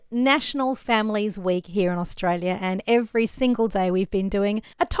National Families Week here in Australia, and every single day we've been doing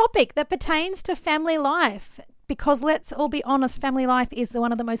a topic that pertains to family life. Because let's all be honest, family life is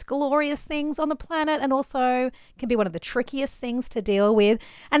one of the most glorious things on the planet and also can be one of the trickiest things to deal with.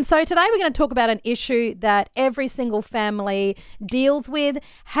 And so today we're going to talk about an issue that every single family deals with,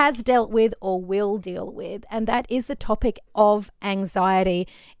 has dealt with, or will deal with. And that is the topic of anxiety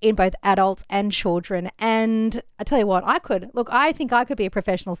in both adults and children. And I tell you what, I think I could be a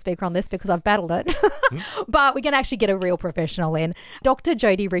professional speaker on this because I've battled it. But we're going to actually get a real professional in. Dr.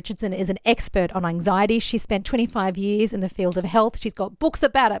 Jodie Richardson is an expert on anxiety. She spent 25 years in the field of health. She's got books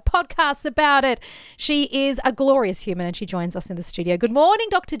about it, podcasts about it. She is a glorious human and she joins us in the studio. Good morning,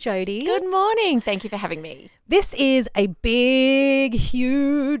 Dr. Jodie. Good morning. Thank you for having me. This is a big,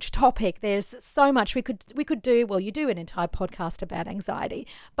 huge topic. There's so much we could do. Well, you do an entire podcast about anxiety.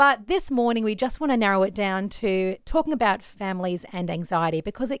 But this morning, we just want to narrow it down to talking about families and anxiety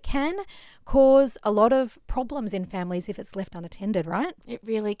because it can cause a lot of problems in families if it's left unattended, right? It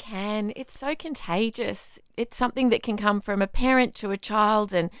really can. It's so contagious. It's something that can come from a parent to a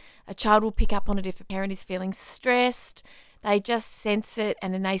child, and a child will pick up on it if a parent is feeling stressed. They just sense it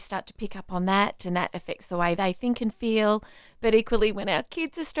and then they start to pick up on that, and that affects the way they think and feel. But equally, when our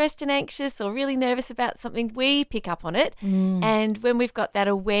kids are stressed and anxious or really nervous about something, we pick up on it. And when we've got that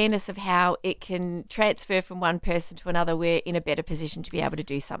awareness of how it can transfer from one person to another, we're in a better position to be able to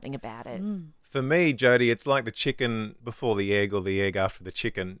do something about it. For me, Jodie, it's like the chicken before the egg or the egg after the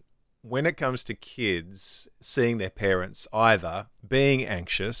chicken. When it comes to kids seeing their parents either being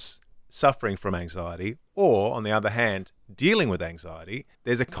anxious, suffering from anxiety, or, on the other hand, dealing with anxiety,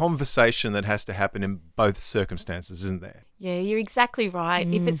 there's a conversation that has to happen in both circumstances, isn't there? Yeah, you're exactly right.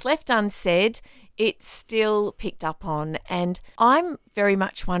 If it's left unsaid, it's still picked up on. And I'm very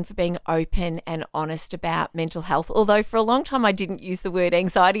much one for being open and honest about mental health, although for a long time I didn't use the word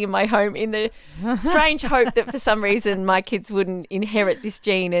anxiety in my home in the strange hope that for some reason my kids wouldn't inherit this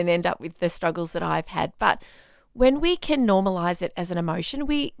gene and end up with the struggles that I've had. But when we can normalise it as an emotion,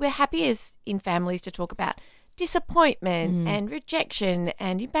 we're happy as in families to talk about disappointment and rejection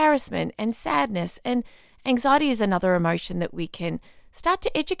and embarrassment and sadness. And anxiety is another emotion that we can start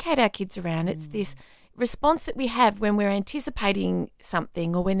to educate our kids around. It's this response that we have when we're anticipating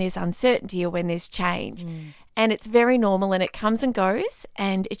something or when there's uncertainty or when there's change. And it's very normal and it comes and goes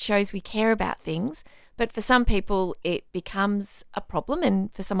and it shows we care about things. But for some people, it becomes a problem.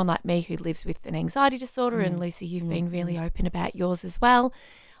 And for someone like me who lives with an anxiety disorder, and Lucy, you've been really open about yours as well,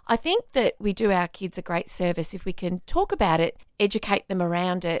 I think that we do our kids a great service if we can talk about it, educate them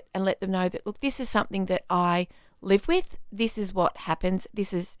around it, and let them know that, look, this is something that I live with. This is what happens.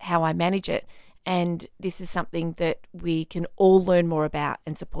 This is how I manage it. And this is something that we can all learn more about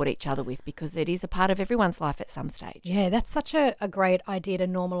and support each other with because it is a part of everyone's life at some stage. Yeah, that's such a great idea to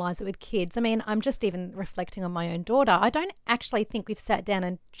normalise it with kids. I mean, I'm just even reflecting on my own daughter. I don't actually think we've sat down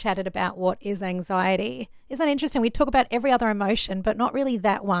and chatted about what is anxiety. Isn't that interesting? We talk about every other emotion, but not really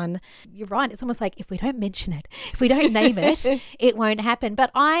that one. You're right. It's almost like if we don't mention it, if we don't name it, it won't happen.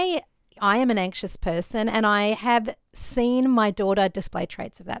 But I am an anxious person and I have seen my daughter display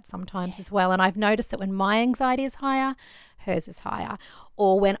traits of that sometimes as well. And I've noticed that when my anxiety is higher, hers is higher.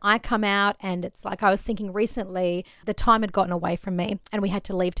 Or when I come out and it's like I was thinking recently, the time had gotten away from me and we had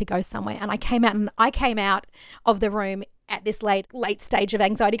to leave to go somewhere. And I came out of the room at this late stage of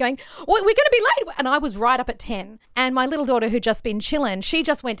anxiety going, we're going to be late. And I was right up at 10. And my little daughter who'd just been chilling, she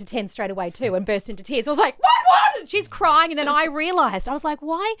just went to 10 straight away too and burst into tears. I was like, what? And she's crying. And then I realised, I was like,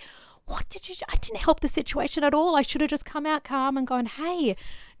 why? What did you do? I didn't help the situation at all. I should have just come out calm and gone, hey,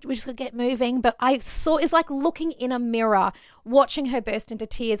 we just got to get moving. But I saw, it's like looking in a mirror, watching her burst into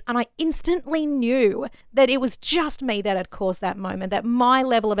tears. And I instantly knew that it was just me that had caused that moment, that my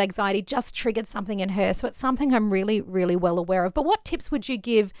level of anxiety just triggered something in her. So it's something I'm really, really well aware of. But what tips would you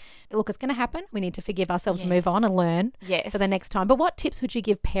give? Look, it's going to happen. We need to forgive ourselves and move on and learn for the next time. But what tips would you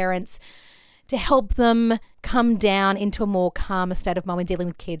give parents to help them come down into a more calmer state of mind when dealing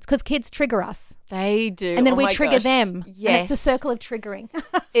with kids? Because kids trigger us. They do. And then we trigger them. Yes. And it's a circle of triggering.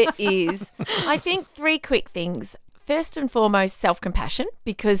 It is. I think 3 quick things. First and foremost, self-compassion,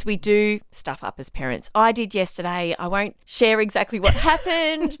 because we do stuff up as parents. I did yesterday. I won't share exactly what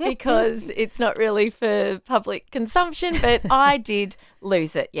happened because it's not really for public consumption, but I did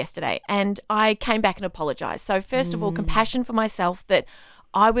lose it yesterday and I came back and apologised. So first of all, compassion for myself that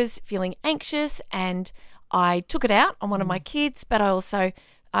I was feeling anxious and I took it out on one of my kids, but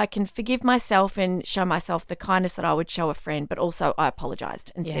I can forgive myself and show myself the kindness that I would show a friend, but also I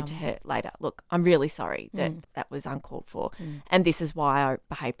apologised and said to her later, look, I'm really sorry that that was uncalled for and this is why I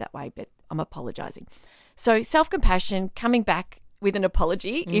behaved that way, but I'm apologising. So self-compassion, coming back with an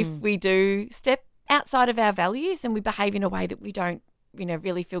apology if we do step outside of our values and we behave in a way that we don't,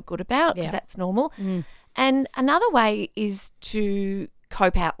 really feel good about, because that's normal. And another way is to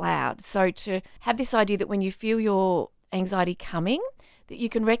cope out loud. So to have this idea that when you feel your anxiety coming, that you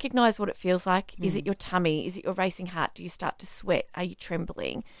can recognise what it feels like. Is it your tummy? Is it your racing heart? Do you start to sweat? Are you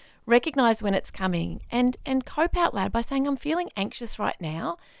trembling? Recognise when it's coming and cope out loud by saying, I'm feeling anxious right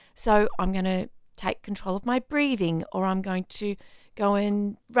now, so I'm going to take control of my breathing, or I'm going to go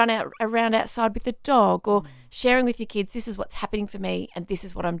and run around outside with the dog, or sharing with your kids, this is what's happening for me and this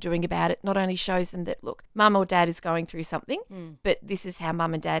is what I'm doing about it. Not only shows them that, look, mum or dad is going through something, but this is how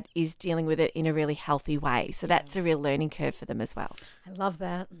mum and dad is dealing with it in a really healthy way. So that's a real learning curve for them as well. I love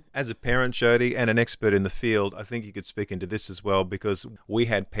that. As a parent, Jodie, and an expert in the field, I think you could speak into this as well, because we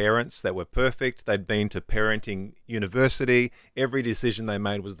had parents that were perfect. They'd been to parenting university. Every decision they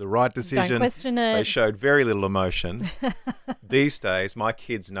made was the right decision. Don't question it. They showed very little emotion. These days, my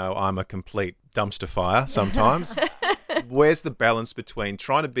kids know I'm a complete dumpster fire sometimes. Where's the balance between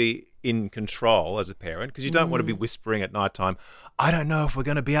trying to be in control as a parent, because you don't want to be whispering at night time, I don't know if we're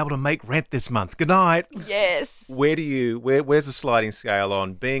going to be able to make rent this month. Good night. Yes. Where's the sliding scale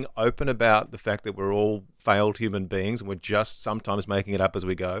on being open about the fact that we're all failed human beings and we're just sometimes making it up as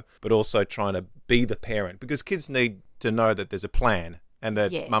we go, but also trying to be the parent, because kids need to know that there's a plan and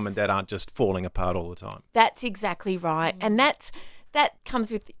that mum and dad aren't just falling apart all the time. That's exactly right. And that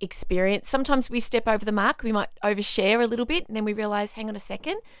comes with experience. Sometimes we step over the mark. We might overshare a little bit, and then we realise, hang on a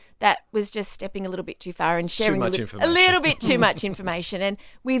second, that was just stepping a little bit too far and sharing a little bit too much information. And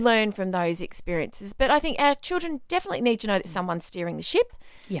we learn from those experiences. But I think our children definitely need to know that someone's steering the ship,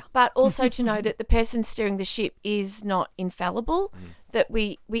 but also to know that the person steering the ship is not infallible, that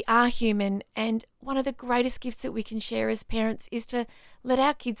we are human. And one of the greatest gifts that we can share as parents is to let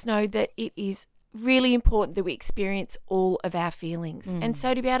our kids know that it is really important that we experience all of our feelings. And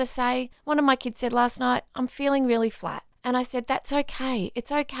so to be able to say, one of my kids said last night, I'm feeling really flat. And I said, that's okay.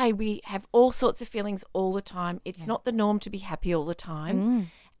 It's okay. We have all sorts of feelings all the time. It's not the norm to be happy all the time.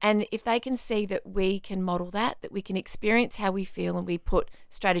 And if they can see that we can model that we can experience how we feel, and we put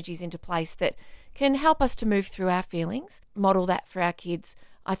strategies into place that can help us to move through our feelings, model that for our kids,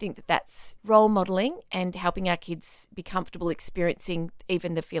 I think that that's role modelling, and helping our kids be comfortable experiencing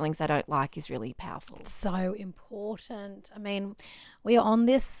even the feelings they don't like is really powerful. So important. I mean, we are on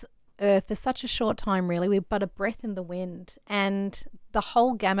this earth for such a short time, really. We're but a breath in the wind, and the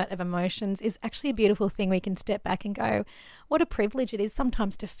whole gamut of emotions is actually a beautiful thing. We can step back and go, what a privilege it is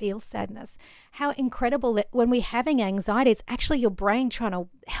sometimes to feel sadness. How incredible that when we're having anxiety, it's actually your brain trying to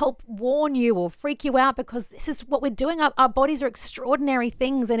help warn you or freak you out, because this is what we're doing. Our bodies are extraordinary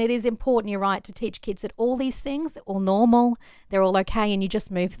things, and it is important, you're right, to teach kids that all these things are all normal, they're all okay, and you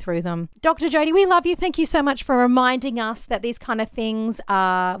just move through them. Dr. Jodie, we love you. Thank you so much for reminding us that these kind of things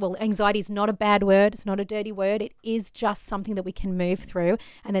are, anxiety is not a bad word. It's not a dirty word. It is just something that we can move through,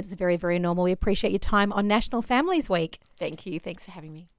 and that's very, very normal. We appreciate your time on National Families Week. Thank you. Thanks for having me.